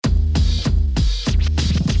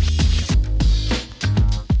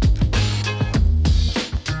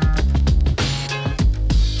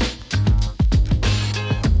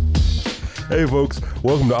Hey folks,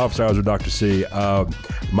 welcome to Office Hours with Dr. C.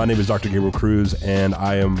 My name is Dr. Gabriel Cruz, and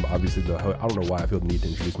I am obviously the host. I don't know why I feel the need to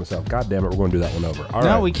introduce myself. God damn it, we're going to do that one over. All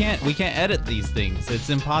right. We can't edit these things.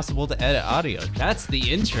 It's impossible to edit audio. That's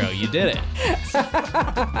the intro. You did it.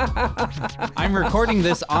 I'm recording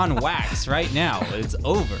this on wax right now. It's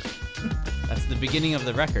over. That's the beginning of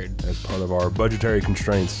the record. As part of our budgetary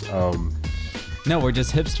constraints. No, we're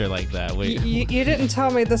just hipster like that. You didn't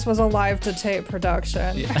tell me this was a live-to-tape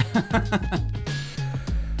production. Yeah.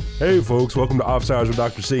 Hey folks, welcome to Office Hours with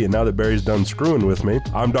Dr. C. And now that Barry's done screwing with me,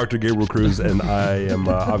 I'm Dr. Gabriel Cruz, and I am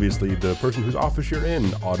obviously the person whose office you're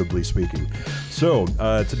in, audibly speaking. So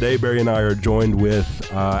today Barry and I are joined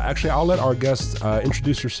with, actually I'll let our guests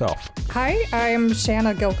introduce yourself. Hi, I'm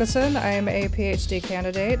Shanna Gilkison. I'm a PhD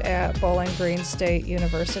candidate at Bowling Green State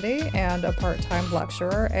University and a part-time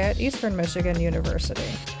lecturer at Eastern Michigan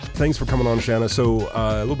University. Thanks for coming on, Shanna. So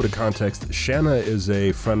a little bit of context. Shanna is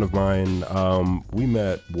a friend of mine. We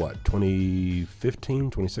met, 2015,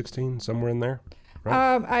 2016, somewhere in there?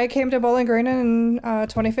 Right? I came to Bowling Green in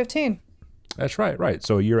 2015. That's right.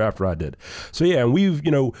 So a year after I did. So yeah, and we've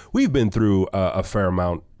been through a fair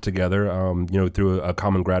amount together, through a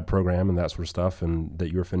common grad program and that sort of stuff, and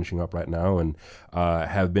that you're finishing up right now, and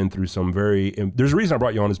have been through some there's a reason I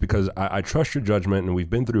brought you on is because I trust your judgment, and we've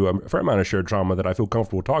been through a fair amount of shared trauma that I feel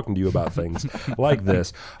comfortable talking to you about things like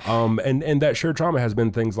this. And that shared trauma has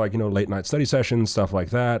been things like, late night study sessions, stuff like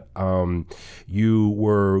that. You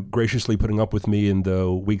were graciously putting up with me in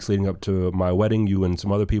the weeks leading up to my wedding, you and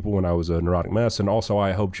some other people, when I was a neurotic mess. And also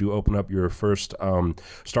I helped you open up your first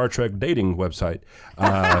Star Trek dating website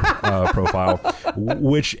profile,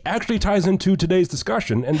 which actually ties into today's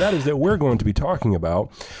discussion, and that is that we're going to be talking about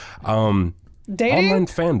dating? Online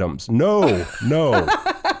fandoms.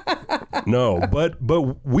 No, but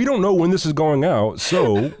we don't know when this is going out,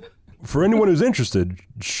 so for anyone who's interested,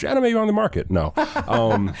 Shanna may be on the market. No.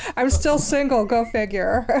 I'm still single, go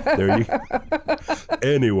figure. There you go.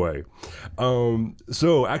 Anyway,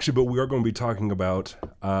 so actually, but we are going to be talking about,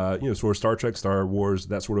 sort of Star Trek, Star Wars,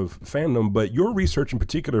 that sort of fandom, but your research in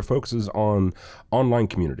particular focuses on online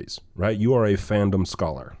communities, right? You are a fandom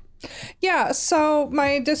scholar. Yeah, so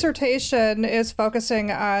my dissertation is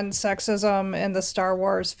focusing on sexism in the Star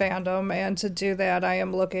Wars fandom, and to do that, I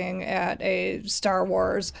am looking at a Star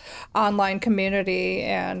Wars online community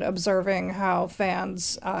and observing how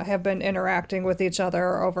fans have been interacting with each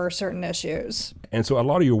other over certain issues. And so a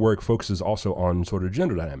lot of your work focuses also on sort of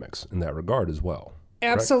gender dynamics in that regard as well.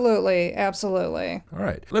 Absolutely. All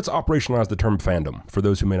right. Let's operationalize the term fandom for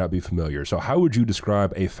those who may not be familiar. So how would you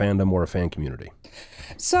describe a fandom or a fan community?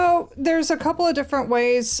 So there's a couple of different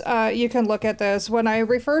ways you can look at this. When I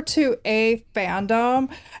refer to a fandom,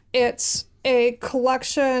 it's a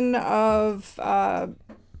collection of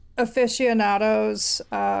aficionados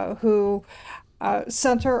who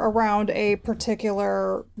center around a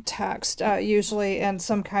particular text, usually in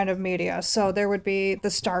some kind of media. So there would be the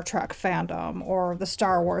Star Trek fandom, or the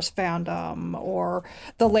Star Wars fandom, or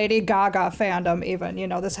the Lady Gaga fandom even.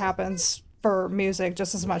 This happens for music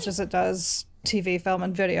just as much as it does TV, film,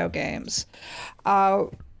 and video games.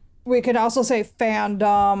 We could also say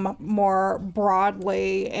fandom more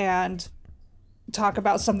broadly and talk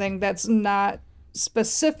about something that's not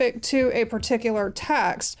specific to a particular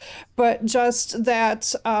text, but just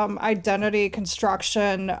that identity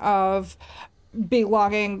construction of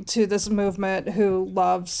belonging to this movement who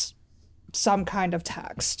loves some kind of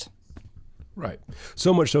text. Right.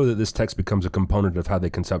 So much so that this text becomes a component of how they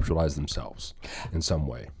conceptualize themselves in some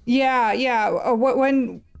way. Yeah.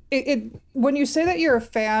 When you say that you're a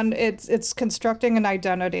fan, it's constructing an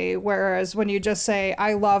identity, whereas when you just say,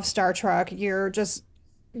 I love Star Trek, you're just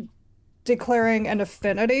declaring an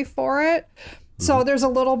affinity for it. So there's a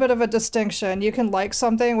little bit of a distinction. You can like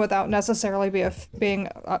something without necessarily being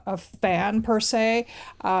a fan per se.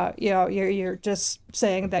 You're just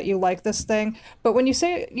saying that you like this thing. But when you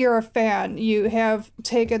say you're a fan, you have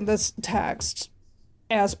taken this text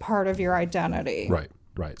as part of your identity.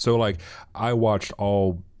 Right. So like I watched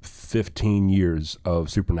all 15 years of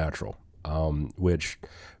Supernatural, which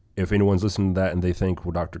if anyone's listening to that and they think,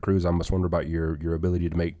 well, Dr. Cruz, I must wonder about your ability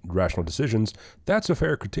to make rational decisions, that's a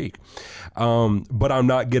fair critique. But I'm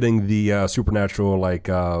not getting the supernatural,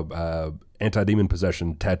 anti-demon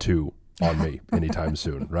possession tattoo on me anytime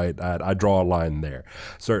soon, right? I draw a line there,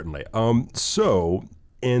 certainly. So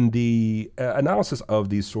in the analysis of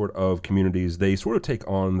these sort of communities, they sort of take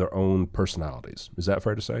on their own personalities. Is that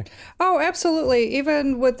fair to say? Oh, absolutely.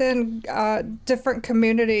 Even within different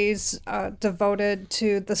communities devoted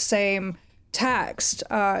to the same text,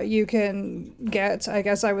 you can get, I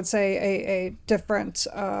guess I would say, a different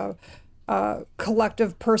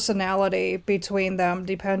collective personality between them,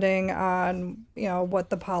 depending on, what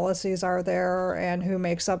the policies are there and who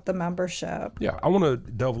makes up the membership. Yeah, I want to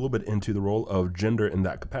delve a little bit into the role of gender in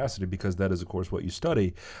that capacity, because that is, of course, what you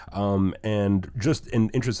study. And just in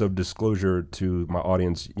interest of disclosure to my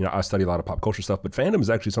audience, I study a lot of pop culture stuff, but fandom is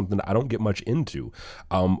actually something that I don't get much into.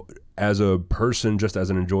 As a person, just as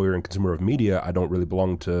an enjoyer and consumer of media, I don't really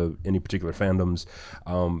belong to any particular fandoms.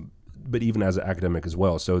 But even as an academic as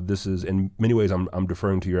well. So this is, in many ways, I'm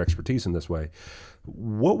deferring to your expertise in this way.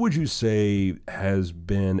 What would you say has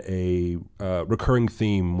been a recurring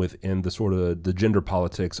theme within the sort of the gender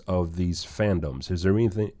politics of these fandoms? Has there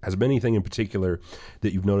been anything in particular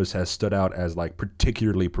that you've noticed has stood out as like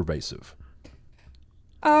particularly pervasive?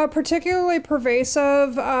 Particularly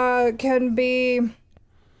pervasive can be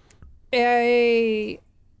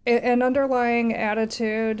an underlying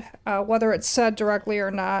attitude, whether it's said directly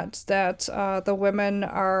or not, that the women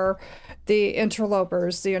are the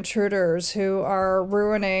interlopers, the intruders who are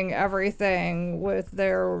ruining everything with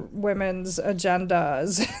their women's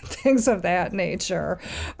agendas, things of that nature,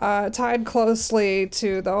 tied closely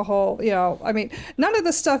to the whole, none of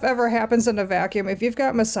this stuff ever happens in a vacuum. If you've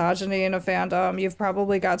got misogyny in a fandom, you've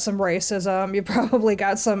probably got some racism, you've probably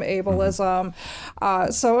got some ableism.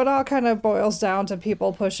 So it all kind of boils down to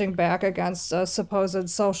people pushing back against a supposed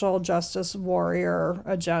social justice warrior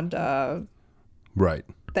agenda. Right.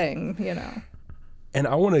 Thing, And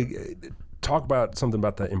I want to talk about something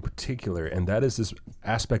about that in particular, and that is this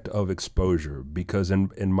aspect of exposure, because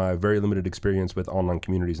in my very limited experience with online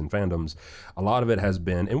communities and fandoms, a lot of it has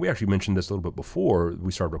been, and we actually mentioned this a little bit before we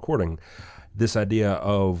started recording, this idea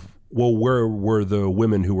of, well, where were the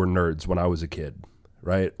women who were nerds when I was a kid?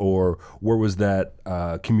 Right? Or where was that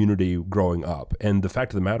community growing up? And the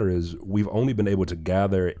fact of the matter is, we've only been able to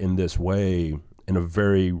gather in this way in a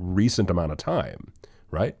very recent amount of time,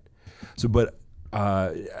 right? So, but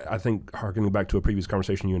I think harkening back to a previous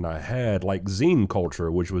conversation you and I had, like zine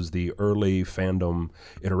culture, which was the early fandom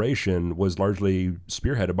iteration, was largely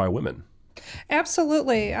spearheaded by women.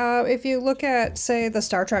 Absolutely. If you look at, say, the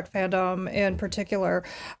Star Trek fandom in particular,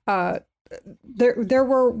 there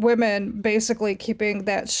were women basically keeping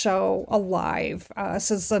that show alive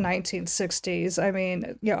since the 1960s. I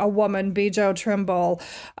mean, a woman, B. Jo Trimble,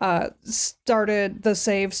 started the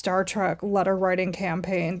Save Star Trek letter writing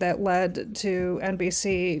campaign that led to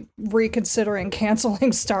NBC reconsidering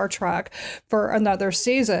canceling Star Trek for another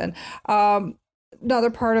season. Another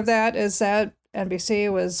part of that is that NBC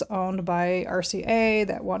was owned by RCA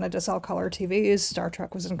that wanted to sell color TVs. Star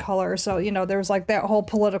Trek was in color. So, there's like that whole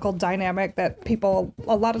political dynamic that people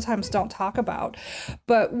a lot of times don't talk about.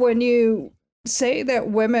 But when you say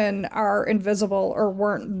that women are invisible or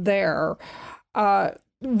weren't there,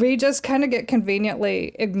 we just kind of get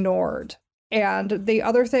conveniently ignored. And the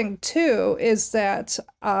other thing, too, is that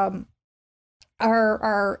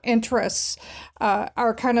our interests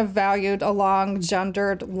are kind of valued along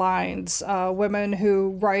gendered lines. Women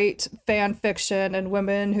who write fan fiction and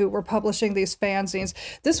women who were publishing these fanzines.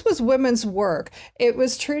 This was women's work. It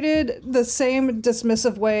was treated the same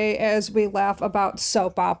dismissive way as we laugh about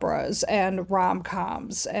soap operas and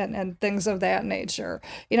rom-coms and things of that nature.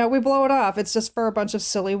 We blow it off. It's just for a bunch of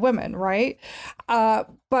silly women, right?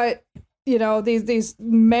 But these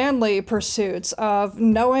manly pursuits of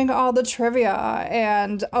knowing all the trivia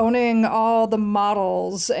and owning all the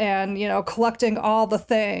models and, collecting all the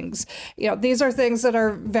things. These are things that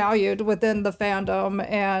are valued within the fandom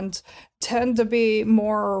and tend to be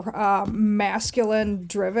more masculine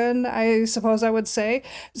driven, I suppose I would say.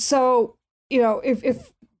 So,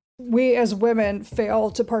 if we as women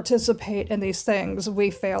fail to participate in these things,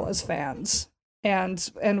 we fail as fans. And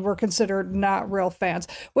we're considered not real fans,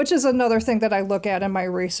 which is another thing that I look at in my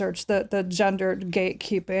research, the gendered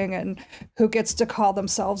gatekeeping and who gets to call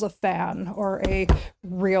themselves a fan or a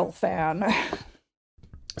real fan.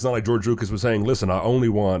 It's not like George Lucas was saying, listen, I only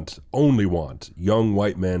want young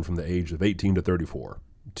white men from the age of 18 to 34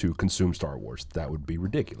 to consume Star Wars. That would be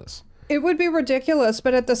ridiculous. It would be ridiculous,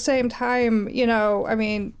 but at the same time,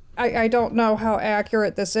 I don't know how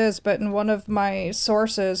accurate this is, but in one of my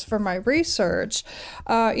sources for my research,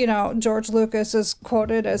 George Lucas is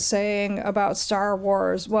quoted as saying about Star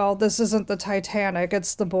Wars, well, this isn't the Titanic,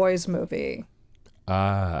 it's the boys' movie.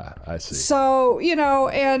 Ah, I see. So,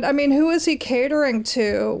 and I mean, who is he catering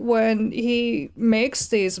to when he makes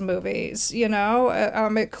these movies?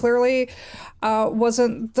 It clearly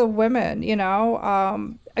wasn't the women,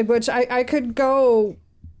 which I could go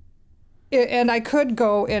and I could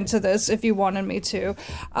go into this if you wanted me to.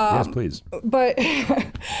 Yes, please. But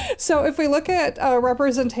so if we look at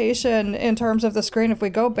representation in terms of the screen, if we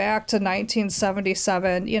go back to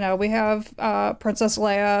 1977, we have Princess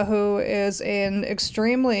Leia, who is an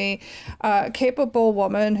extremely capable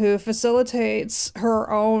woman who facilitates her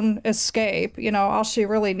own escape. All she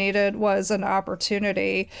really needed was an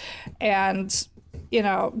opportunity, and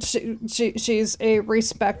she's a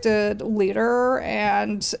respected leader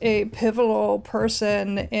and a pivotal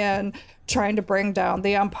person in trying to bring down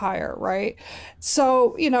the Empire, right?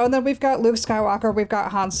 So, and then we've got Luke Skywalker, we've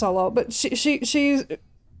got Han Solo, but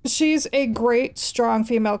she's a great, strong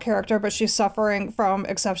female character, but she's suffering from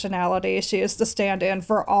exceptionality. She is the stand-in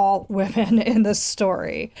for all women in this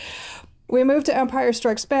story. We move to Empire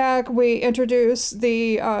Strikes Back. We introduce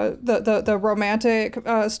the romantic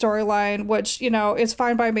storyline, which is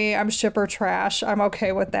fine by me. I'm shipper trash. I'm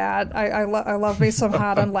okay with that. I love me some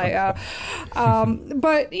Han and Leia,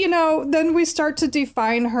 but then we start to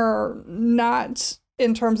define her not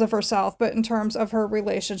in terms of herself, but in terms of her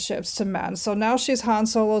relationships to men. So now she's Han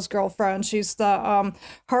Solo's girlfriend. She's the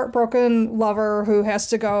heartbroken lover who has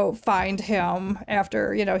to go find him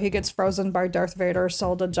after, he gets frozen by Darth Vader,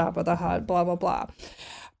 sold to Jabba the Hutt, blah, blah, blah.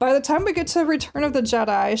 By the time we get to Return of the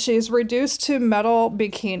Jedi, she's reduced to metal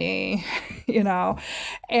bikini,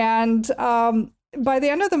 and by the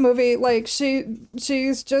end of the movie, like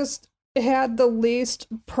she's just had the least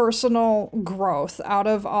personal growth out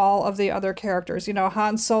of all of the other characters.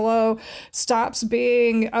 Han Solo stops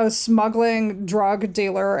being a smuggling drug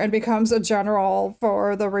dealer and becomes a general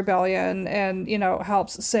for the rebellion and,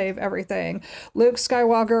 helps save everything. Luke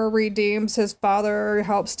Skywalker redeems his father,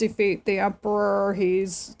 helps defeat the Emperor.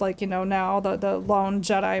 He's now the lone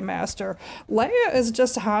Jedi Master. Leia is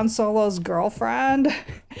just Han Solo's girlfriend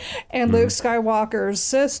and Luke Skywalker's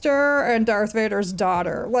sister and Darth Vader's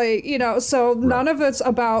daughter. So none of it's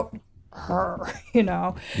about her,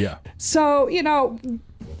 Yeah. So,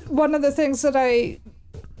 one of the things that I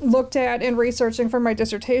looked at in researching for my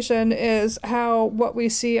dissertation is how what we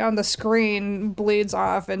see on the screen bleeds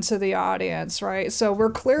off into the audience, right? So we're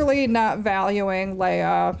clearly not valuing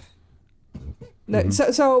Leia.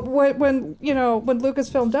 So when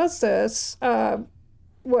Lucasfilm does this,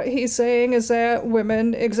 what he's saying is that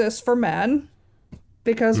women exist for men,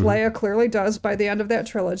 because Leia clearly does by the end of that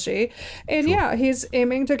trilogy. And he's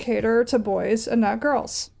aiming to cater to boys and not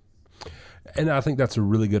girls. And I think that's a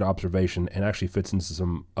really good observation and actually fits into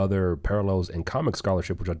some other parallels in comic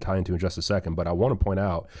scholarship, which I'll tie into in just a second. But I want to point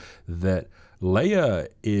out that Leia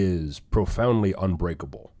is profoundly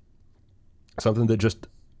unbreakable. Something that just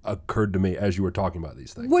occurred to me as you were talking about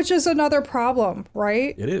these things. Which is another problem,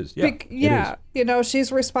 right? It is, yeah. It is.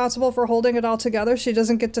 She's responsible for holding it all together. She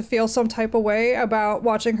doesn't get to feel some type of way about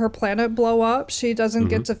watching her planet blow up. She doesn't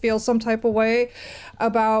get to feel some type of way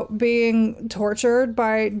about being tortured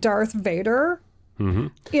by Darth Vader. Right.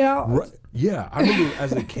 Yeah, I remember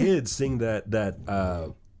as a kid seeing that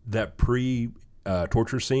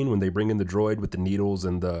torture scene when they bring in the droid with the needles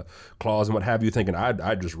and the claws and what have you, thinking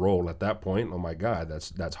I'd just roll at that point. Oh my God,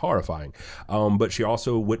 that's horrifying. But she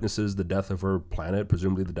also witnesses the death of her planet,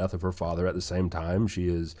 presumably the death of her father at the same time. She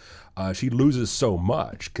loses so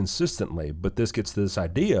much consistently, but this gets to this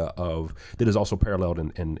idea of that is also paralleled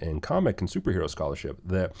in comic and superhero scholarship,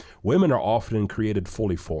 that women are often created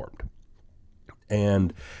fully formed.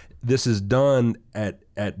 And this is done at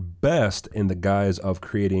best in the guise of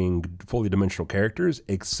creating fully dimensional characters,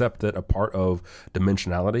 except that a part of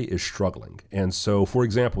dimensionality is struggling. And so, for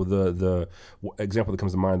example, the example that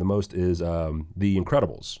comes to mind the most is The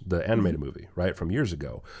Incredibles, the animated movie, right, from years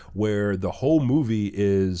ago, where the whole movie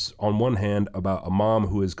is, on one hand, about a mom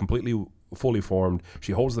who is completely fully formed.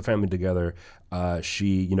 She holds the family together.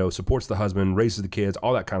 She, supports the husband, raises the kids,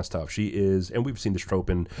 all that kind of stuff. She is, and we've seen this trope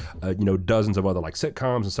in, dozens of other like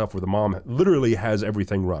sitcoms and stuff where the mom literally has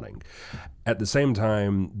everything running. At the same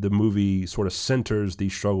time, the movie sort of centers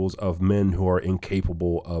these struggles of men who are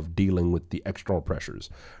incapable of dealing with the external pressures,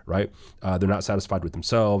 right? They're not satisfied with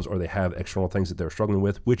themselves, or they have external things that they're struggling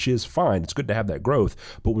with, which is fine. It's good to have that growth.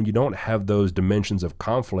 But when you don't have those dimensions of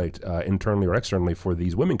conflict internally or externally for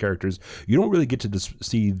these women characters, you don't really get to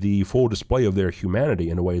see the full display of their humanity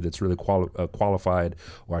in a way that's really qualified,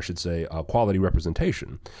 or I should say quality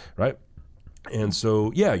representation, right? And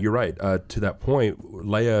so, yeah, you're right. To that point,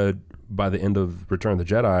 Leia, by the end of Return of the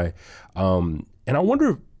Jedi, and I wonder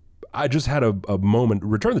if I just had a moment.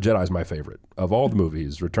 Return of the Jedi is my favorite of all the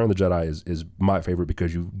movies. Return of the Jedi is my favorite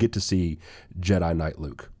because you get to see Jedi Knight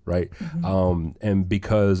Luke. right? And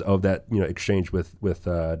because of that, exchange with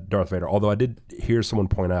Darth Vader. Although I did hear someone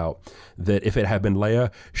point out that if it had been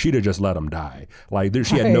Leia, she'd have just let him die. Like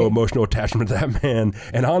she had no emotional attachment to that man.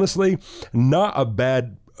 And honestly, not a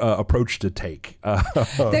bad approach to take.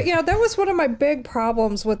 That was one of my big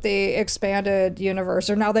problems with the expanded universe,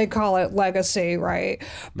 or now they call it Legacy, right?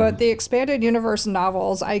 But the expanded universe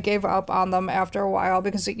novels, I gave up on them after a while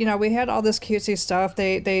because, we had all this cutesy stuff.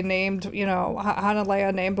 They named, Han and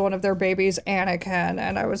Leia named one of their babies Anakin.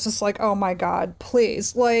 And I was just like, oh my God,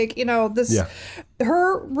 please. Like,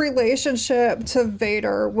 her relationship to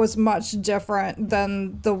Vader was much different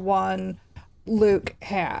than the one Luke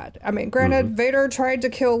had. I mean, granted, Vader tried to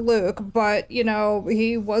kill Luke, but,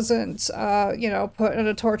 he wasn't, put in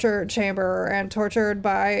a torture chamber and tortured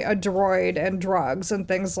by a droid and drugs and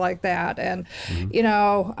things like that. And,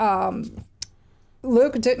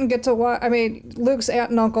 Luke didn't get to watch, Luke's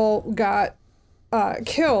aunt and uncle got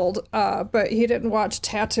killed, but he didn't watch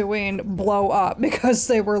Tatooine blow up because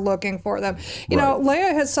they were looking for them.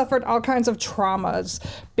 Leia has suffered all kinds of traumas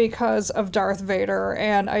because of Darth Vader,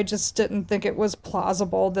 and I just didn't think it was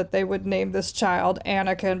plausible that they would name this child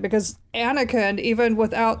Anakin, because Anakin, even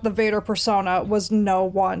without the Vader persona, was no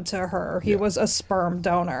one to her. He was a sperm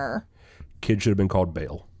donor. Kid should have been called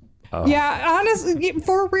Bail. Honestly,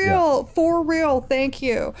 for real. Thank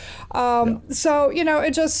you. So,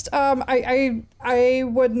 it just, I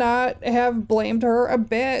would not have blamed her a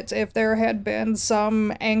bit if there had been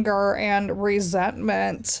some anger and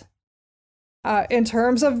resentment, in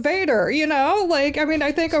terms of Vader,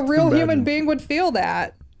 I think a real human being would feel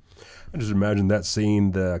that. I just imagine that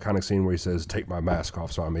scene, the iconic scene where he says, "Take my mask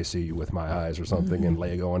off so I may see you with my eyes," or something, and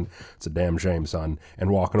Leia going, "It's a damn shame, son," and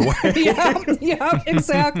walking away.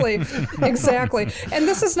 Exactly. And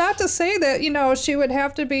this is not to say that, she would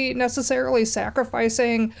have to be necessarily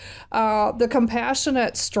sacrificing the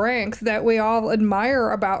compassionate strength that we all admire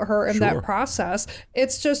about her in that process.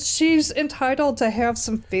 It's just she's entitled to have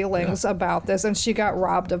some feelings about this, and she got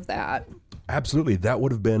robbed of that. Absolutely. That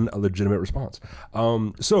would have been a legitimate response.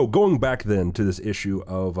 So going back then to this issue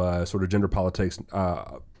of sort of gender politics,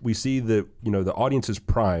 we see that, the audience is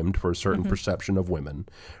primed for a certain perception of women,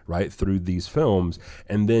 right, through these films.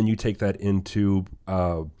 And then you take that into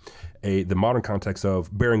the modern context of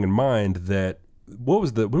bearing in mind that,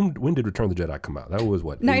 when did Return of the Jedi come out? That was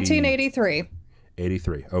what? 1983.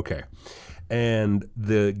 83. Okay. And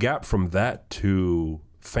the gap from that to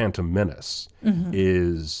Phantom Menace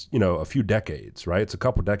is, a few decades, right? It's a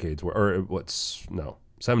couple decades,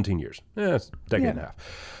 17 years. It's a decade and a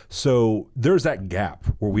half. So there's that gap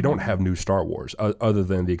where we don't have new Star Wars other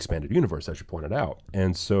than the expanded universe, as you pointed out.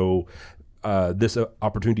 And so this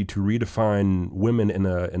opportunity to redefine women in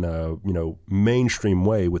a mainstream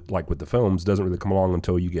way with the films doesn't really come along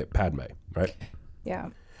until you get Padme, right? Yeah.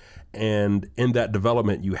 And in that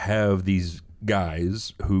development, you have these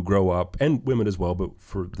guys who grow up, and women as well, but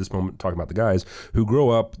for this moment, talking about the guys who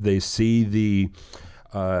grow up, they see the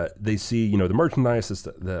merchandise,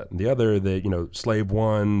 the other, Slave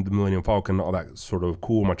One, the Millennium Falcon, all that sort of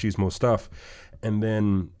cool machismo stuff, and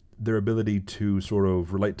then their ability to sort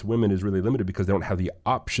of relate to women is really limited because they don't have the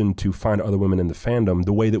option to find other women in the fandom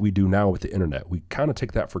the way that we do now with the internet. We kind of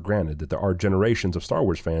take that for granted, that there are generations of Star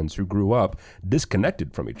Wars fans who grew up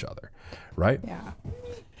disconnected from each other, right?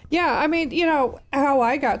 Yeah, how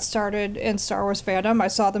I got started in Star Wars fandom, I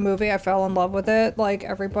saw the movie, I fell in love with it like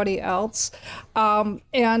everybody else.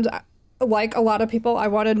 And like a lot of people, I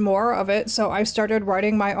wanted more of it, so I started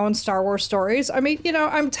writing my own Star Wars stories.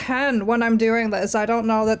 I'm 10 when I'm doing this. I don't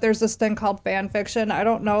know that there's this thing called fan fiction. I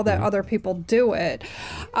don't know that other people do it.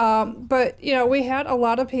 But, we had a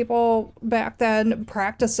lot of people back then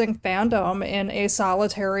practicing fandom in a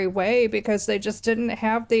solitary way because they just didn't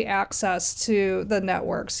have the access to the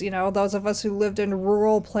networks, those of us who lived in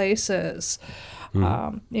rural places.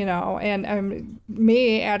 And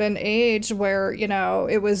me at an age where,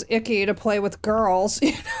 it was icky to play with girls,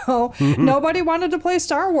 nobody wanted to play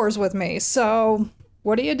Star Wars with me. So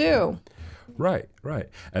what do you do? Right.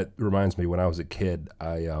 It reminds me, when I was a kid,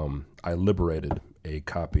 I liberated a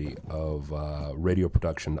copy of radio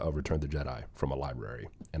production of Return of the Jedi from a library,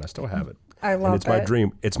 and I still have it. I love it. And it's my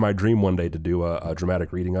dream. It's my dream one day to do a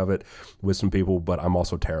dramatic reading of it with some people, but I'm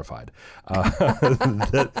also terrified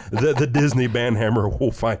that the Disney banhammer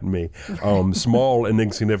will find me, small and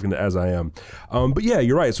insignificant as I am. But yeah,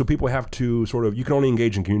 you're right. So people have to you can only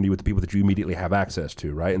engage in community with the people that you immediately have access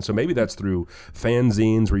to, right? And so maybe that's through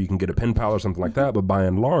fanzines where you can get a pen pal or something like that. But by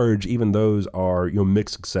and large, even those are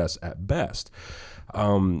mixed success at best.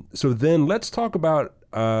 So then let's talk about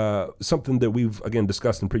something that we've again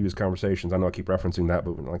discussed in previous conversations. I know I keep referencing that,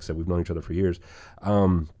 but like I said, we've known each other for years.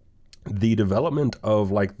 The development of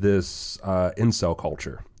like this incel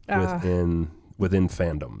culture within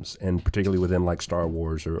fandoms, and particularly within like Star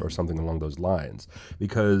Wars or something along those lines,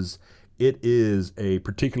 because it is a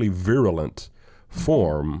particularly virulent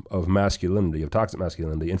form of masculinity, of toxic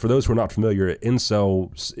masculinity. And for those who are not familiar,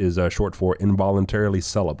 incel is short for involuntarily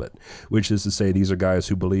celibate, which is to say these are guys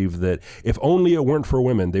who believe that if only it weren't for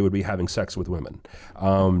women, they would be having sex with women,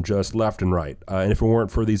 just left and right. And if it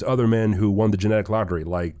weren't for these other men who won the genetic lottery,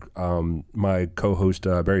 like my co-host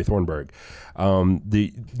Barry Thornburg,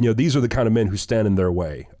 these are the kind of men who stand in their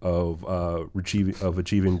way of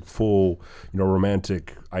achieving full,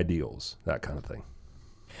 romantic ideals, that kind of thing.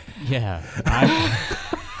 Yeah.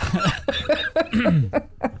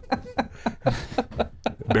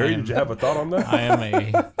 Barry, did you have a thought on that? I am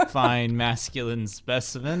a fine masculine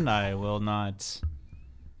specimen. I will not.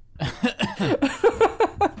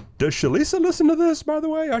 Does Shalisa listen to this, by the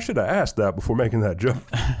way? I should have asked that before making that joke.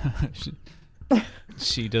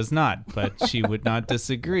 She does not, but she would not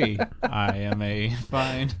disagree. I am a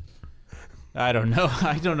fine... I don't know.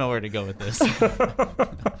 I don't know where to go with this.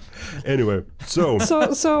 Anyway, so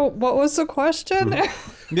what was the question?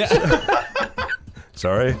 Yeah.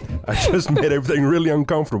 Sorry, I just made everything really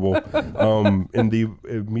uncomfortable in the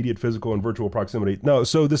immediate physical and virtual proximity. No,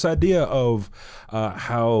 so this idea of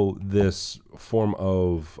how this form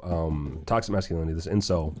of toxic masculinity, this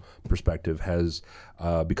incel perspective, has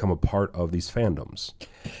become a part of these fandoms.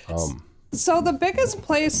 So the biggest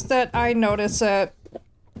place that I notice it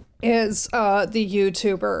is the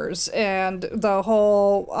YouTubers and the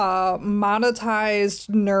whole monetized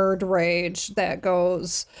nerd rage that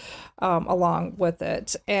goes along with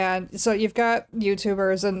it. And so you've got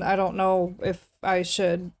YouTubers, and I don't know if I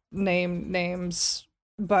should name names,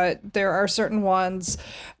 but there are certain ones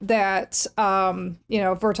that,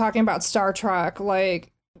 if we're talking about Star Trek,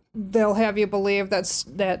 like, they'll have you believe that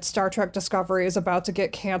Star Trek Discovery is about to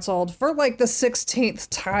get canceled for like the 16th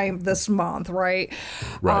time this month, right?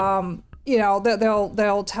 Right.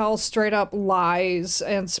 They'll tell straight up lies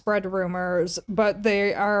and spread rumors, but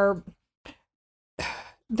they're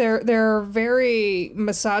very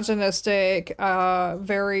misogynistic,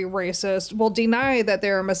 very racist. Will deny that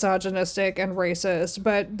they're misogynistic and racist,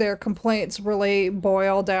 but their complaints really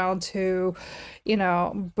boil down to,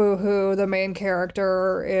 Boohoo, the main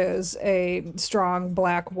character, is a strong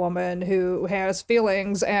black woman who has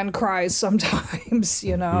feelings and cries sometimes,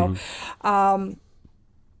 Mm-hmm.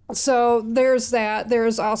 So there's that.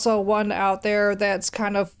 There's also one out there that's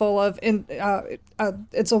kind of full of,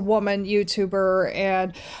 it's a woman YouTuber,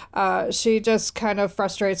 and she just kind of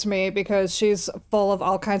frustrates me because she's full of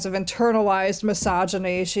all kinds of internalized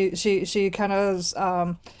misogyny. She kind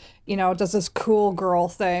of, does this cool girl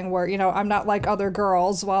thing where, I'm not like other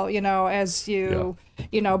girls. Well, as you...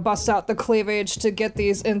 bust out the cleavage to get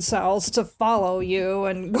these incels to follow you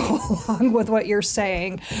and go along with what you're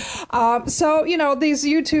saying. So, these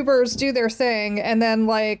YouTubers do their thing, and then,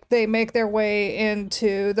 like, they make their way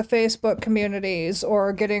into the Facebook communities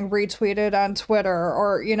or getting retweeted on Twitter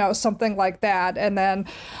or, something like that. And then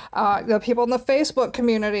the people in the Facebook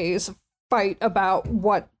communities fight about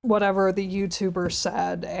whatever the YouTuber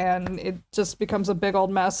said, and it just becomes a big old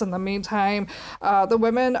mess. In the meantime, the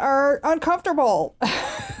women are uncomfortable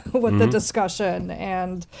with the discussion,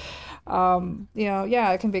 and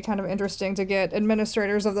it can be kind of interesting to get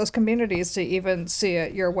administrators of those communities to even see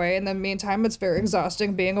it your way. In the meantime, it's very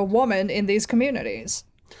exhausting being a woman in these communities.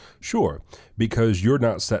 Sure, because you're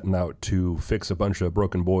not setting out to fix a bunch of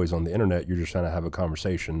broken boys on the internet. You're just trying to have a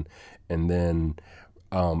conversation, and then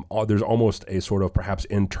there's almost a sort of perhaps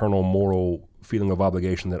internal moral feeling of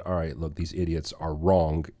obligation that, all right, look, these idiots are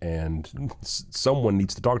wrong, and someone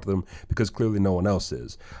needs to talk to them because clearly no one else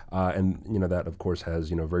is. And that, of course, has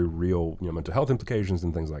very real mental health implications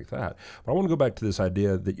and things like that. But I want to go back to this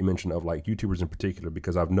idea that you mentioned of like YouTubers in particular,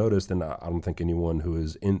 because I've noticed, and I don't think anyone who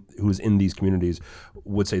is in these communities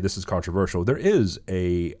would say this is controversial. There is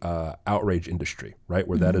a outrage industry, right,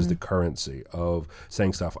 where that is the currency of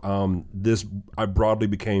saying stuff. I broadly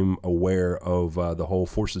became aware of the whole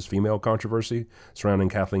Forces Female controversy surrounding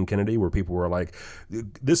Kathleen Kennedy, where people were like,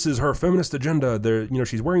 this is her feminist agenda.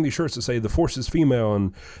 She's wearing these shirts that say the force is female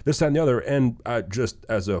and this, that, and the other. And just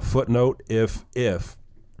as a footnote, if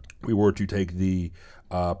we were to take the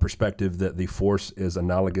perspective that the force is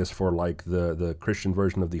analogous for like the Christian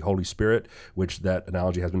version of the Holy Spirit, which that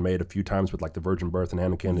analogy has been made a few times with like the virgin birth and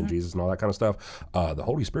Anakin and Jesus and all that kind of stuff. The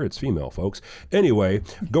Holy Spirit's female, folks. Anyway,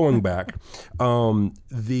 going back,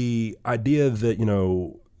 the idea that,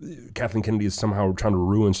 Kathleen Kennedy is somehow trying to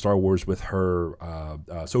ruin Star Wars with her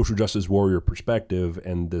social justice warrior perspective,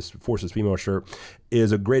 and this Forces Female shirt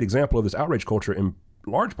is a great example of this outrage culture in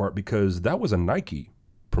large part because that was a Nike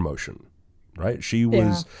promotion. Right, she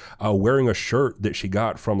was wearing a shirt that she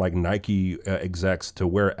got from like Nike execs to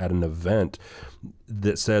wear at an event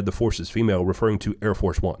that said "the Force is female," referring to Air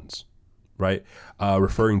Force Ones, right?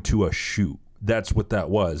 Referring to a shoe. That's what that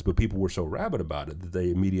was. But people were so rabid about it that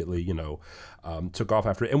they immediately, took off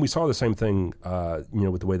after it. And we saw the same thing,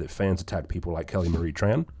 with the way that fans attacked people like Kelly Marie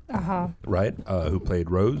Tran, right, who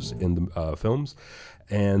played Rose in the films,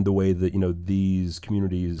 and the way that these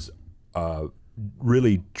communities.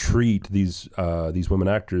 Really treat these women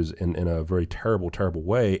actors in a very terrible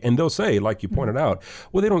way, and they'll say, like you pointed out,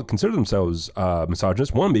 well, they don't consider themselves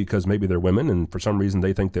misogynist. One, because maybe they're women, and for some reason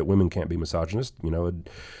they think that women can't be misogynist.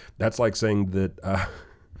 That's like saying that.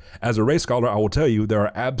 As a race scholar, I will tell you there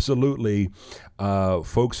are absolutely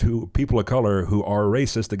people of color who are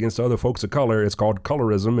racist against other folks of color. It's called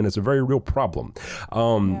colorism, and it's a very real problem.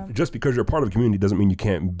 Just because you're a part of a community doesn't mean you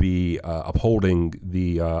can't be upholding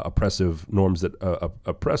the oppressive norms that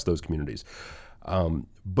oppress those communities.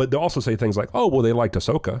 But they'll also say things like, oh, well, they liked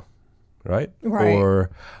Ahsoka, right?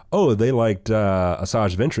 Or, oh, they liked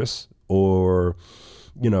Asajj Ventress, or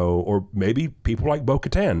maybe people like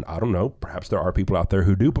Bo-Katan. I don't know. Perhaps there are people out there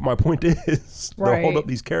who do. But my point is, they'll hold up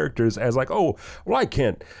these characters as like, oh, well, I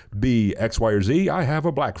can't be X, Y, or Z. I have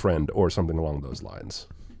a black friend or something along those lines.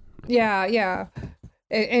 Yeah.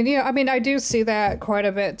 And I do see that quite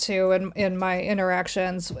a bit too in my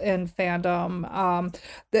interactions in fandom.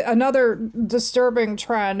 Another disturbing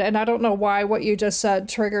trend, and I don't know why what you just said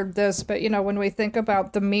triggered this, but when we think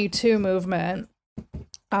about the Me Too movement,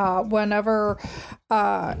 whenever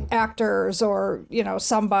actors or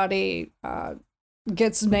somebody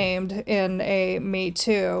gets named in a Me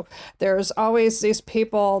Too, there's always these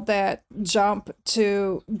people that jump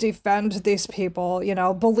to defend these people,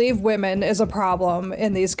 believe women is a problem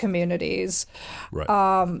in these communities. Right.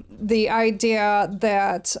 The idea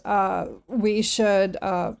that we should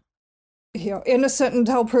innocent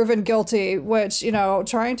until proven guilty, which,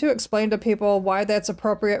 trying to explain to people why that's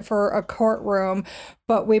appropriate for a courtroom,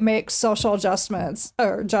 but we make social adjustments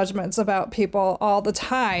or judgments about people all the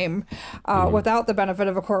time without the benefit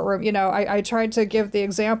of a courtroom. I tried to give the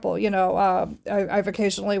example, I've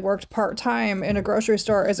occasionally worked part-time in a grocery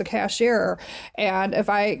store as a cashier. And if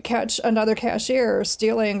I catch another cashier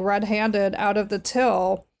stealing red-handed out of the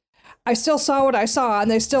till, I still saw what I saw, and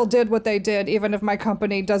they still did what they did, even if my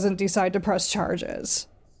company doesn't decide to press charges.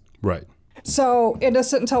 Right. So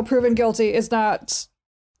innocent until proven guilty is not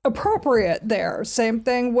appropriate there. Same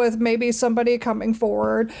thing with maybe somebody coming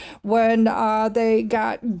forward when they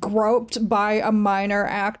got groped by a minor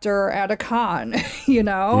actor at a con,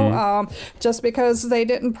 just because they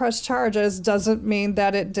didn't press charges doesn't mean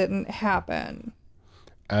that it didn't happen.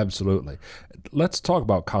 Absolutely. Let's talk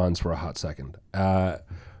about cons for a hot second.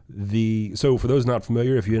 So for those not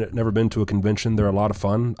familiar, if you've never been to a convention, they're a lot of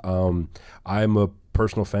fun. I'm a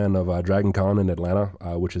personal fan of Dragon Con in Atlanta,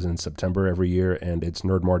 which is in September every year, and it's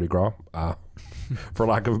Nerd Mardi Gras. For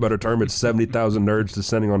lack of a better term, it's 70,000 nerds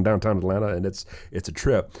descending on downtown Atlanta, and it's a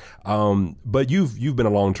trip. But you've been a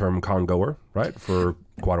long-term con goer, right, for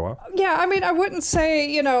quite a while? Yeah, I wouldn't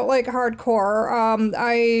say, like hardcore.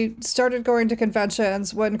 I started going to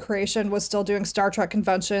conventions when Creation was still doing Star Trek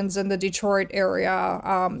conventions in the Detroit area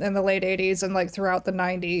in the late 80s and like throughout the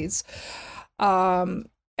 90s.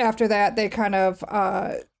 After that, they kind of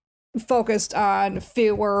focused on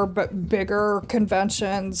fewer but bigger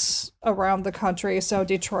conventions around the country, so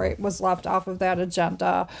Detroit was left off of that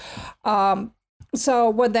agenda. So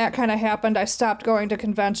when that kind of happened, I stopped going to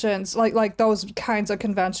conventions, like those kinds of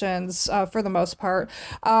conventions for the most part.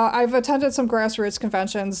 I've attended some grassroots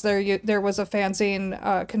conventions. There was a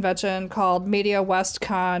fanzine convention called Media West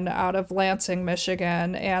Con out of Lansing,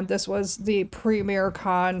 Michigan, and this was the premier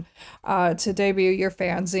con to debut your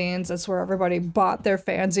fanzines. That's where everybody bought their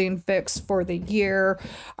fanzine fix for the year,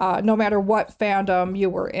 no matter what fandom you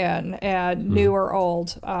were in, and new or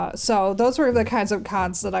old. So those were the kinds of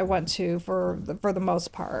cons that I went to for the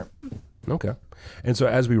most part. Okay. And so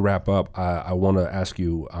as we wrap up, I want to ask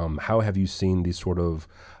you, how have you seen these sort of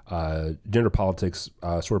gender politics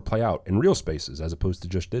sort of play out in real spaces as opposed to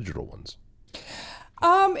just digital ones?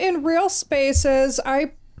 In real spaces,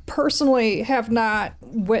 I personally have not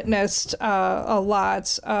witnessed a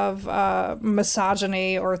lot of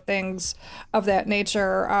misogyny or things of that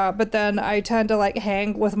nature, but then I tend to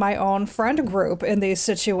hang with my own friend group in these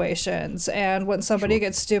situations, and when somebody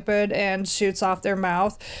gets stupid and shoots off their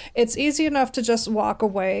mouth, it's easy enough to just walk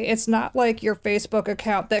away. It's not like your Facebook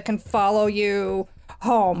account that can follow you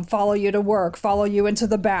home, follow you to work, follow you into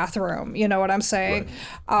the bathroom. You know what I'm saying?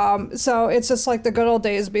 Right. So it's just like the good old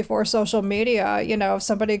days before social media. You know, if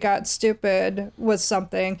somebody got stupid with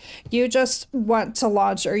something, you just went to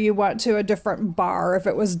lunch or you went to a different bar if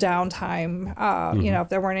it was downtime. You know, if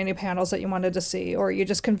there weren't any panels that you wanted to see, or you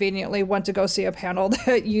just conveniently went to go see a panel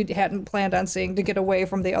that you hadn't planned on seeing to get away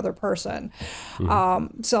from the other person.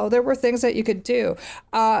 So there were things that you could do.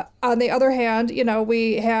 On the other hand, you know,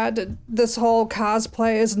 we had this whole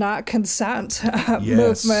cosplay is not consent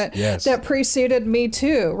movement that preceded Me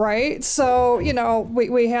Too, right? So, you know,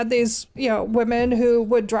 we had these, you know, women who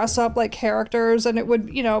would dress up like characters and it would,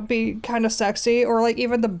 you know, be kind of sexy, or like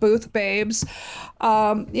even the booth babes,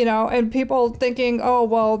 you know, and people thinking, oh,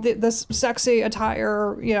 well, this sexy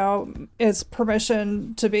attire, you know, is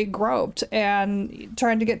permission to be groped, and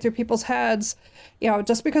trying to get through people's heads. You know,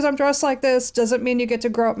 just because I'm dressed like this doesn't mean you get to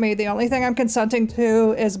grope me. The only thing I'm consenting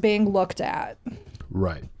to is being looked at.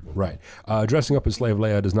 Right, right. Dressing up as Slave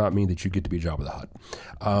Leia does not mean that you get to be Jabba the Hutt.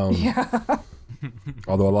 Yeah.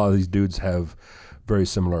 Although a lot of these dudes have very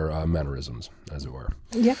similar mannerisms, as it were.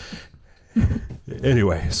 Yeah.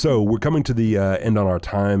 Anyway, so we're coming to the end on our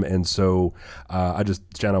time, and so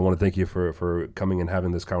Shanna, I want to thank you for coming and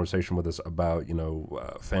having this conversation with us about, you know,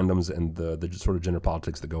 fandoms and the sort of gender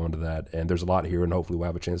politics that go into that. And there's a lot here, and hopefully we'll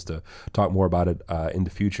have a chance to talk more about it in the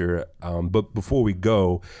future. But before we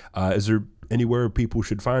go, is there anywhere people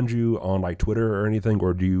should find you on like Twitter or anything,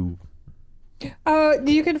 or do you?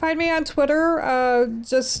 You can find me on Twitter,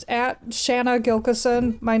 just at Shanna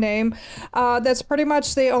Gilkison, my name. That's pretty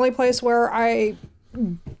much the only place where I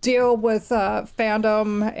deal with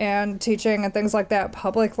fandom and teaching and things like that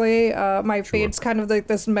publicly. My feed's kind of like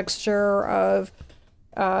this mixture of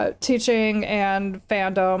teaching and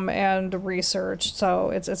fandom and research,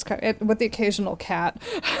 so it's with the occasional cat.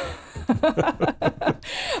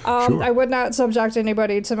 I would not subject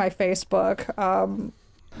anybody to my Facebook.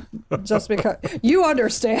 Just because you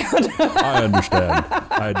understand. I understand.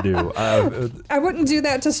 I do. I wouldn't do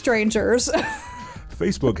that to strangers.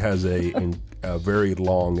 Facebook has a very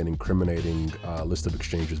long and incriminating list of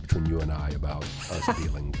exchanges between you and I about us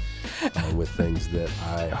dealing with things that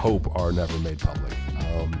I hope are never made public.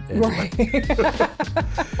 Anyway. Right.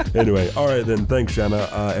 Anyway, all right then. Thanks, Shanna.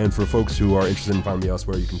 And for folks who are interested in finding me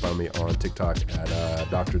elsewhere, you can find me on TikTok at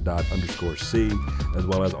Dr._C, as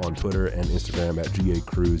well as on Twitter and Instagram at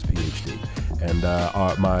GACruzPhD. And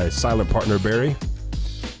my silent partner, Barry.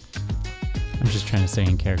 I'm just trying to stay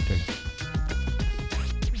in character.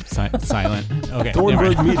 Silent. Okay.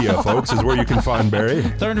 Thornburg Media, folks, is where you can find Barry.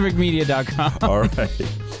 ThornburgMedia.com. All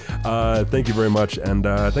right. Thank you very much, and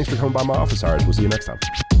thanks for coming by my office hours. We'll see you next time.